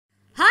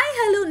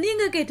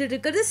நீங்க கேட்டுட்டு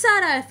இருக்கிறது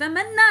Sarafm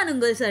நான்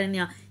உங்கள்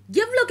சரண்யா.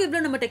 எவ்வளோக்கு எவ்வளோ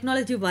நம்ம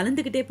டெக்னாலஜி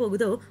வளர்ந்துக்கிட்டே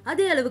போகுதோ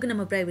அதே அளவுக்கு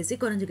நம்ம பிரைவசி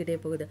குறைஞ்சிக்கிட்டே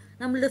போகுது.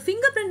 நம்மளோட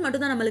ஃபிங்கர் பிரிண்ட்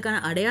மட்டும் தான்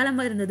நம்மளுக்கான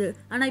அடையாளமாக இருந்தது.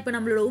 ஆனால் இப்போ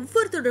நம்மளோட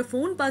ஒவ்வொருத்தரோட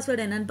ஃபோன்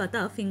பாஸ்வேர்டு என்னன்னு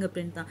பார்த்தா ஃபிங்கர்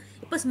பிரிண்ட் தான்.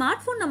 இப்போ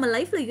ஸ்மார்ட் ஃபோன் நம்ம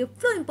லைஃப்பில்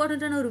எவ்வளோ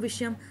இம்பார்ட்டண்ட்டான ஒரு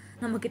விஷயம்.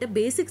 நம்மக்கிட்ட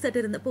பேசிக்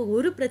செட் இருந்தப்போ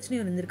ஒரு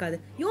பிரச்சனையும் இருந்திருக்காது.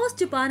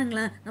 யோசிச்சு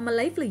பாருங்களேன், நம்ம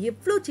லைஃப்பில்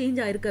எவ்வளோ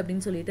சேஞ்ச் ஆயிருக்கு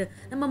அப்படின்னு சொல்லிட்டு.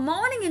 நம்ம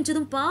மார்னிங்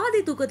எழுந்ததும்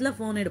பாதி தூக்கத்தில்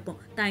ஃபோன் எடுப்போம்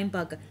டைம்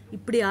பார்க்க.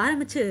 இப்படி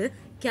ஆரம்பிச்சு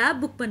கேப்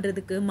புக்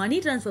பண்ணுறதுக்கு, மணி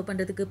ட்ரான்ஸ்ஃபர்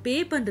பண்ணுறதுக்கு, பே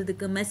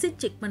பண்ணுறதுக்கு, மெசேஜ்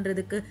செக்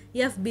பண்ணுறதுக்கு,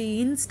 எஃபி,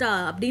 இன்ஸ்டா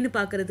அப்படின்னு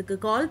பார்க்குறதுக்கு,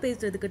 கால்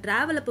பேசுறதுக்கு,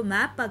 ட்ராவல் அப்போ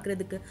மேப்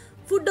பார்க்குறதுக்கு,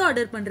 ஃபுட்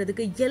ஆர்டர்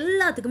பண்ணுறதுக்கு,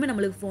 எல்லாத்துக்குமே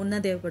நம்மளுக்கு ஃபோன்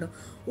தான் தேவைப்படும்.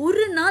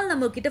 ஒரு நாள்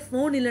நம்மக்கிட்ட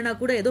ஃபோன் இல்லைனா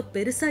கூட ஏதோ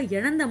பெருசாக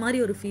இழந்த மாதிரி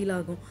ஒரு ஃபீல்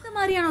ஆகும். இந்த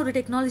மாதிரியான ஒரு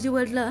டெக்னாலஜி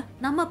வேர்ல்டில்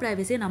நம்ம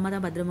ப்ரைவசியை நம்ம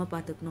தான் பத்திரமா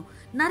பார்த்துக்கணும்.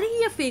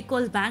 நிறைய ஃபேக்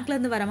கால்ஸ்,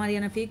 பேங்க்லேருந்து வர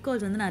மாதிரியான ஃபேக்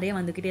கால்ஸ் வந்து நிறைய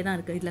வந்துக்கிட்டே தான்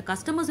இருக்குது. இதில்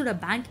கஸ்டமர்ஸோட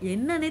பேங்க்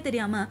என்னன்னே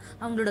தெரியாமல்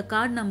அவங்களோட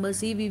card number,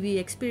 CVV,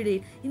 expiry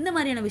date இந்த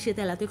மாதிரியான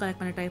விஷயத்தை எல்லாத்தையும்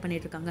கலெக்ட் பண்ண ட்ரை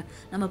பண்ணிட்டு இருக்காங்க.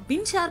 நம்ம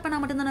பின் ஷேர்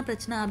பண்ணால் மட்டும்தான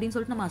பிரச்சனை அப்படின்னு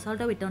சொல்லிட்டு நம்ம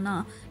அசால்ட்டாக விட்டோம்னா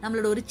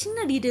நம்மளோட ஒரு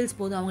சின்ன டீட்டெயில்ஸ்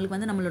போதும் அவங்களுக்கு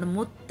வந்து நம்மளோட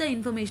மொத்த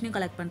இன்ஃபர்மேஷனையும்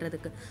கலெக்ட்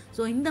பண்ணுறதுக்கு.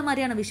 ஸோ இந்த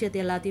மாதிரியான விஷயத்தை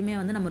எல்லாத்தையுமே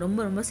வந்து நம்ம ரொம்ப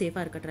ரொம்ப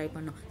சேஃபாக இருக்க ட்ரை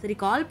பண்ணணும். சரி,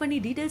 கால் பண்ணி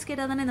டீட்டெயில்ஸ்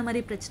கேட்டால் தானே இந்த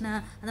மாதிரி பிரச்சனை,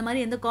 அந்த மாதிரி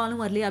எந்த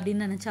காலும் வரலையே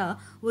அப்படின்னு நினச்சா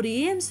ஒரு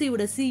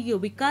ஏஎம்சியோட சிஇஓ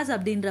விகாஸ்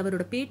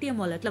அப்படின்றவரோட பேடிஎம்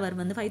வாலெட்டில் அவர்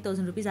வந்து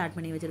 5000 rupees ஆட்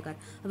பண்ணி வச்சிருக்காரு.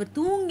 அவர்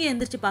தூங்கி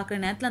எந்திரிச்சு பார்க்குற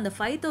நேரத்தில் அந்த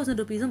 5000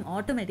 rupeesம்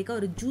ஆட்டோமேட்டிக்காக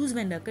ஒரு ஜூஸ்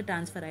வெண்டருக்கு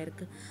ட்ரான்ஸ்ஃபர்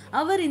ஆயிருக்கு.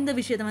 அவர் இந்த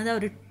விஷயத்தை வந்து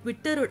அவர்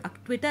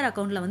ட்விட்டர்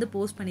அக்கௌண்ட்டில் வந்து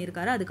போஸ்ட்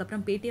பண்ணியிருக்காரு.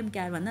 அதுக்கப்புறம் பேடிஎம்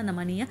கேர் வந்து அந்த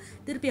மணியை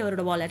திருப்பி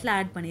அவரோட வாலெட்டில்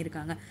ஆட்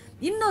பண்ணியிருக்காங்க.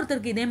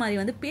 இன்னொருத்தருக்கு இதே மாதிரி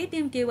வந்து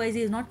Paytm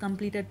KYC is not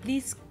completed,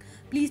 please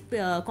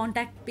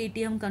contact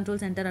Paytm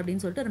control centre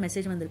அப்படின்னு சொல்லிட்டு ஒரு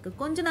மெசேஜ் வந்திருக்கு.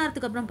 கொஞ்ச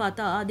நேரத்துக்கு அப்புறம்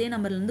பார்த்தா அதே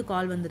நம்பர்லேருந்து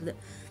கால் வந்துடுது.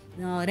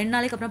 2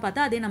 நாளைக்கு அப்புறம்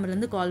பார்த்தா அதே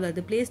நம்பர்லேருந்து கால்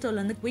வருது. ப்ளே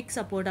ஸ்டோர்லேருந்து குவிக்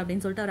சப்போர்ட்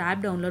அப்படின்னு சொல்லிட்டு ஒரு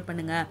ஆப் டவுன்லோட்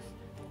பண்ணுங்கள்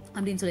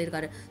அப்படின்னு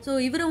சொல்லியிருக்காரு. ஸோ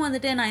இவரும்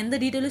வந்துட்டு நான் எந்த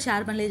டீட்டெயிலும்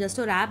ஷேர் பண்ணல, ஜஸ்ட்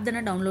ஒரு ஆப்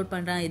தானே டவுன்லோட்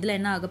பண்ணுறேன், இதில்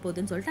என்ன ஆக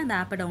போகுதுன்னு சொல்லிட்டு அந்த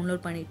ஆப்பை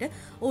டவுன்லோட் பண்ணிவிட்டு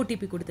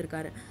ஓடிபி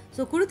கொடுத்துருக்காரு.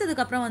 ஸோ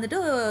கொடுத்ததுக்கப்புறம் வந்துட்டு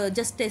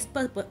ஜஸ்ட் டெஸ்ட்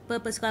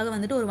பர்பஸ்க்காக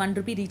வந்துட்டு ஒரு 1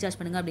 rupee ரீசார்ஜ்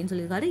பண்ணுங்க அப்படின்னு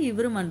சொல்லியிருக்காரு.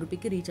 இவரும் 1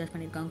 rupeeக்கு ரீசார்ஜ்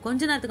பண்ணியிருக்காங்க.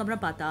 கொஞ்ச நேரத்துக்கு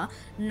அப்புறம் பார்த்தா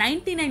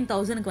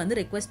 99,000க்கு வந்து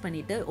ரெக்வஸ்ட்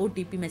பண்ணிவிட்டு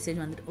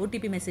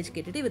ஓடிபி மெசேஜ்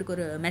கேட்டுட்டு இவருக்கு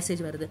ஒரு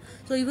மெசேஜ் வருது.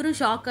 ஸோ இவரும்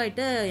ஷாக்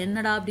ஆகிட்டு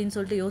என்னடா அப்படின்னு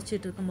சொல்லிட்டு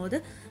யோசிச்சுட்டு இருக்கும்போது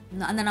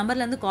அந்த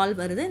நம்பர்லேருந்து கால்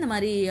வருது. இந்த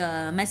மாதிரி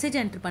மெசேஜ்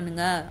என்ட்ரு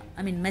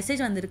பண்ணுங்கள்,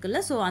 மெசேஜ் வந்துருக்குல்ல,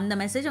 ஸோ அந்த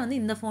மெசேஜை வந்து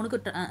இந்த ஃபோனுக்கு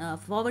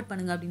ஃபார்வர்ட்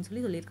பண்ணுங்க அப்படின்னு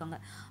சொல்லியிருக்காங்க.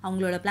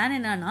 அவங்களோட பிளான்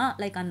என்னன்னா,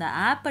 லைக் அந்த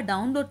ஆப்பை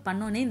டவுன்லோட்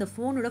பண்ணோன்னே இந்த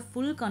ஃபோனோட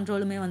ஃபுல்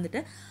கண்ட்ரோலுமே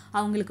வந்துட்டு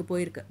அவங்களுக்கு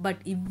போயிருக்கு.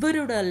 பட்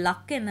இவரோட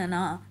லக்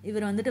என்னன்னா,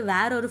 இவர் வந்துட்டு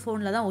வேற ஒரு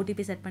ஃபோனில் தான்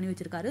ஓடிபி செட் பண்ணி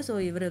வச்சிருக்காரு. ஸோ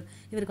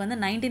இவருக்கு வந்து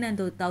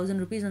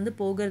 99,000 rupees வந்து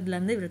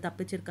போகிறதுலேருந்து இவர்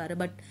தப்பிச்சிருக்காரு.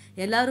 பட்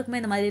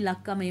எல்லாருக்குமே இந்த மாதிரி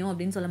லக் அமையும்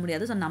அப்படின்னு சொல்ல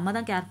முடியாது. ஸோ நம்ம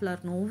தான் கேர்ஃபுல்லாக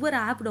இருக்கணும். ஒவ்வொரு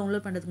ஆப்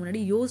டவுன்லோட் பண்ணுறதுக்கு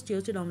முன்னாடி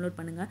யோசிச்சு டவுன்லோட்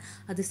பண்ணுங்கள்.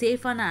 அது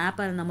சேஃபான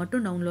ஆப்பாக இருந்தால்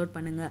மட்டும் டவுன்லோட்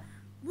பண்ணுங்கள்.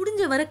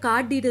 முடிஞ்ச வர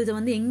கார்டு டீட்டெயில்ஸை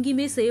வந்து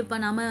எங்கேயுமே சேவ்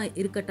பண்ணாமல்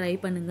இருக்க ட்ரை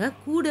பண்ணுங்கள்.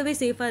 கூடவே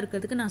சேஃபாக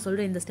இருக்கிறதுக்கு நான்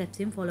சொல்கிற இந்த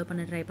ஸ்டெப்ஸையும் ஃபாலோ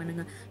பண்ண ட்ரை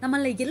பண்ணுங்கள்.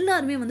 நம்மள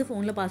எல்லாருமே வந்து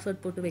ஃபோனில்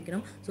பாஸ்வேர்ட் போட்டு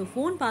வைக்கிறோம். ஸோ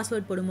ஃபோன்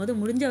பாஸ்வேர்ட் போடும்போது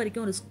முடிஞ்ச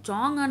வரைக்கும் ஒரு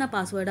ஸ்ட்ராங்கான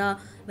பாஸ்வேர்டாக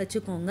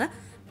வச்சுக்கோங்க.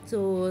 ஸோ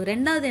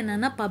ரெண்டாவது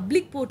என்னென்னா,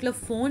 பப்ளிக் போர்ட்டில்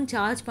ஃபோன்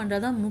சார்ஜ்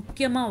பண்ணுறதா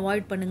முக்கியமாக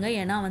அவாய்ட் பண்ணுங்கள்.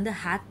 ஏன்னா வந்து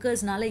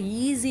ஹேக்கர்ஸ்னால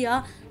ஈஸியாக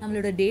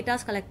நம்மளோட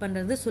டேட்டாஸ் கலெக்ட்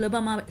பண்ணுறது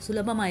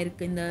சுலபமாக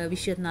இருக்குது. இந்த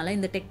விஷயத்தினால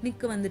இந்த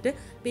டெக்னிக்கு வந்துட்டு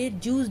பேர்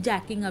ஜூஸ்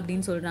ஜாக்கிங்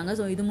அப்படின்னு சொல்கிறாங்க.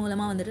 ஸோ இது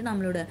மூலமாக வந்துட்டு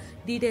நம்மளோட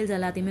டீட்டெயில்ஸ்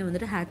எல்லாத்தையுமே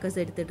வந்துட்டு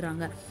ஹேக்கர்ஸ்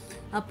எடுத்துடுறாங்க.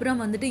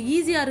 அப்புறம் வந்துட்டு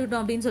ஈஸியாக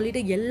இருக்கட்டும் அப்படின்னு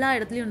சொல்லிட்டு எல்லா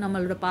இடத்துலையும்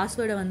நம்மளோட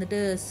பாஸ்வேர்டை வந்துட்டு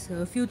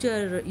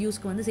ஃப்யூச்சர்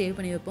யூஸ்க்கு வந்து சேவ்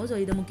பண்ணி வைப்போம். ஸோ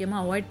இதை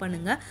முக்கியமாக அவாய்ட்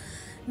பண்ணுங்கள்.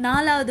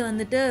 4வது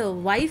வந்துட்டு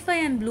வைஃபை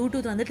அண்ட்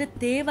ப்ளூடூத் வந்துட்டு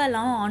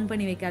தேவையில்லாமல் ஆன்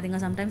பண்ணி வைக்காதீங்க.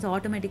 சம்டைம்ஸ்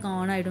ஆட்டோமேட்டிக்காக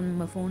ஆன் ஆகிடும்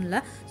நம்ம ஃபோனில்.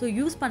 ஸோ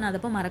யூஸ்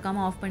பண்ணாதப்போ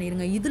மறக்காமல் ஆஃப்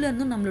பண்ணிடுங்க.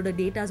 இதுலேருந்தும் நம்மளோட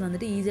டேட்டாஸ்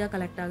வந்துட்டு ஈஸியாக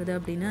கலெக்ட் ஆகுது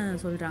அப்படின்னு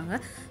சொல்கிறாங்க.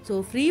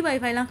 ஸோ ஃப்ரீ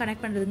வைஃபைலாம்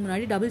கனெக்ட் பண்ணுறதுக்கு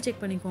முன்னாடி டபுள்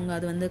செக் பண்ணிக்கோங்க.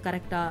 அது வந்து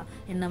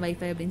கரெக்டாக என்ன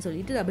வைஃபை அப்படின்னு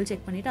சொல்லிட்டு டபுள்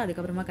செக் பண்ணிவிட்டு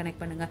அதுக்கப்புறமா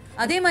கனெக்ட் பண்ணுங்கள்.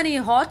 அதே மாதிரி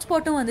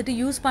ஹாட்ஸ்பாட்டும் வந்துட்டு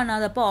யூஸ்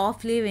பண்ணாதப்போ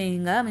ஆஃப்லேயே வைங்க.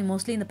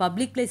 மோஸ்ட்லி இந்த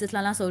பப்ளிக்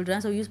பிளேசஸ்லாம்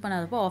சொல்கிறேன். ஸோ யூஸ்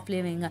பண்ணாதப்போ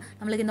ஆஃப்லேயே வைங்க.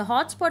 நம்மளுக்கு இந்த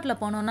ஹாட்ஸ்பாட்டில்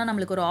போனோம்னா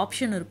நம்மளுக்கு ஒரு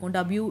ஆப்ஷன் இருக்கும்,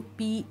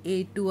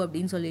 WPA2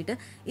 அப்படின்னு சொல்லிட்டு.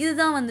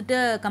 இதுதான் வந்துட்டு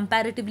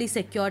கம்பேரிட்டிவ்லி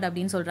செக்யூர்ட்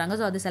அப்படின்னு சொல்கிறாங்க.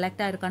 ஸோ அது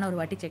செலக்ட் ஆகிருக்கான ஒரு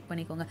வாட்டி செக்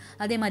பண்ணிக்கோங்க.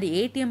 அதே மாதிரி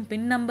ஏடிஎம்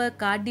பின் number,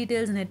 card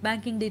details, net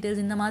banking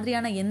details இந்த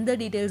மாதிரியான எந்த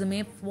டீட்டெயில்ஸுமே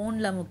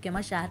ஃபோனில்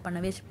முக்கியமாக ஷேர்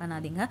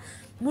பண்ணாதீங்க.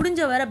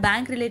 முடிஞ்ச வர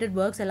பேங்க் ரிலேட்டட்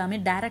ஒர்க்ஸ் எல்லாமே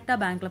டேரெக்டாக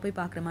பேங்க்கில் போய்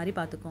பார்க்குற மாதிரி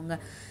பார்த்துக்கோங்க.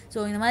 ஸோ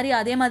இந்த மாதிரி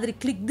அதே மாதிரி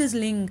கிளிக் திஸ்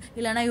லிங்க்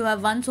இல்லைனா you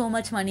have one so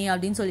much மணி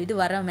அப்படின்னு சொல்லிட்டு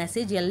வர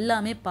மெசேஜ்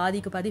எல்லாமே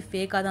பாதிக்கு பாதி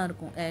ஃபேக்காக தான்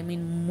இருக்கும்.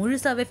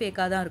 முழுசாகவே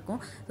ஃபேக்காக தான்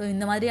இருக்கும். ஸோ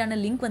இந்த மாதிரியான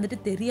லிங்க் வந்துட்டு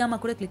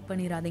தெரியாமல் கூட கிளிக்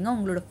பண்ணிடாதீங்க.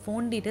 உங்களோட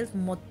ஃபோன் டீட்டெயில்ஸ்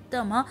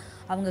மொத்தமாக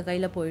அவங்க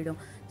கையில்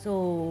போயிடும். So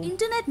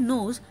internet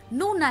knows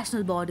no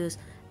national borders.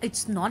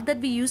 It's not that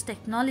we use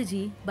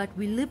technology, but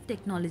we live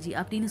technology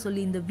அப்படின்னு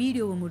சொல்லி இந்த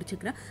வீடியோவை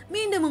முடிச்சுக்கிறேன்.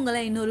 மீண்டும்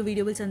உங்களை இன்னொரு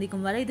வீடியோவில்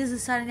சந்திக்கும் வரை this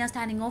is Saranya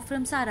standing off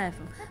from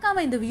Sarafm.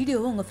 மறக்காமல் இந்த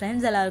வீடியோவை உங்கள்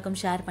ஃப்ரெண்ட்ஸ் எல்லாருக்கும்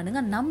ஷேர்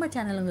பண்ணுங்கள். நம்ம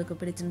சேனல் உங்களுக்கு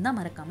பிடிச்சிருந்தா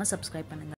மறக்காமல் சப்ஸ்கிரைப் பண்ணுங்கள்.